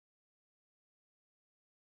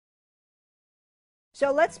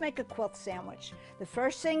So let's make a quilt sandwich. The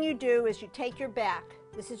first thing you do is you take your back.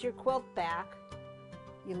 This is your quilt back.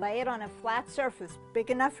 You lay it on a flat surface big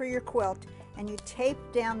enough for your quilt, and you tape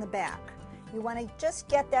down the back. You want to just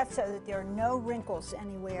get that so that there are no wrinkles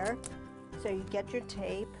anywhere. So you get your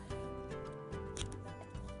tape,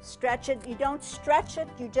 stretch it. You don't stretch it,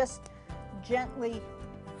 you just gently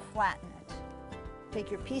flatten it. Take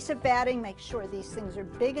your piece of batting, make sure these things are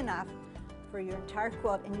big enough for your entire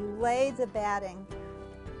quilt, and you lay the batting,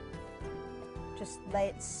 just lay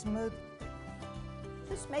it smooth.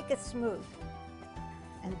 Just make it smooth.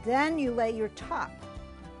 And then you lay your top,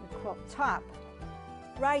 your quilt top,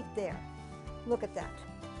 right there. Look at that.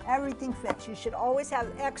 Everything fits. You should always have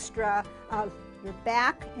extra of your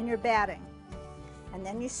back and your batting. And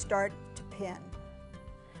then you start to pin.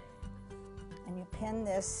 And you pin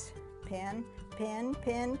this, pin, pin,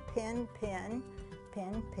 pin, pin, pin,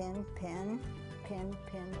 pin, pin, pin, pin,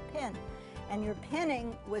 pin, pin. And you're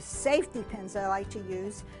pinning with safety pins I like to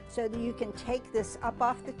use so that you can take this up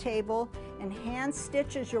off the table and hand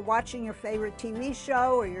stitch as you're watching your favorite TV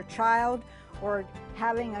show or your child or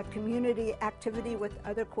having a community activity with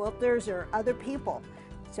other quilters or other people,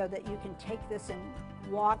 so that you can take this and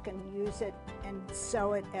walk and use it and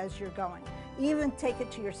sew it as you're going. Even take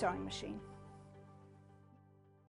it to your sewing machine.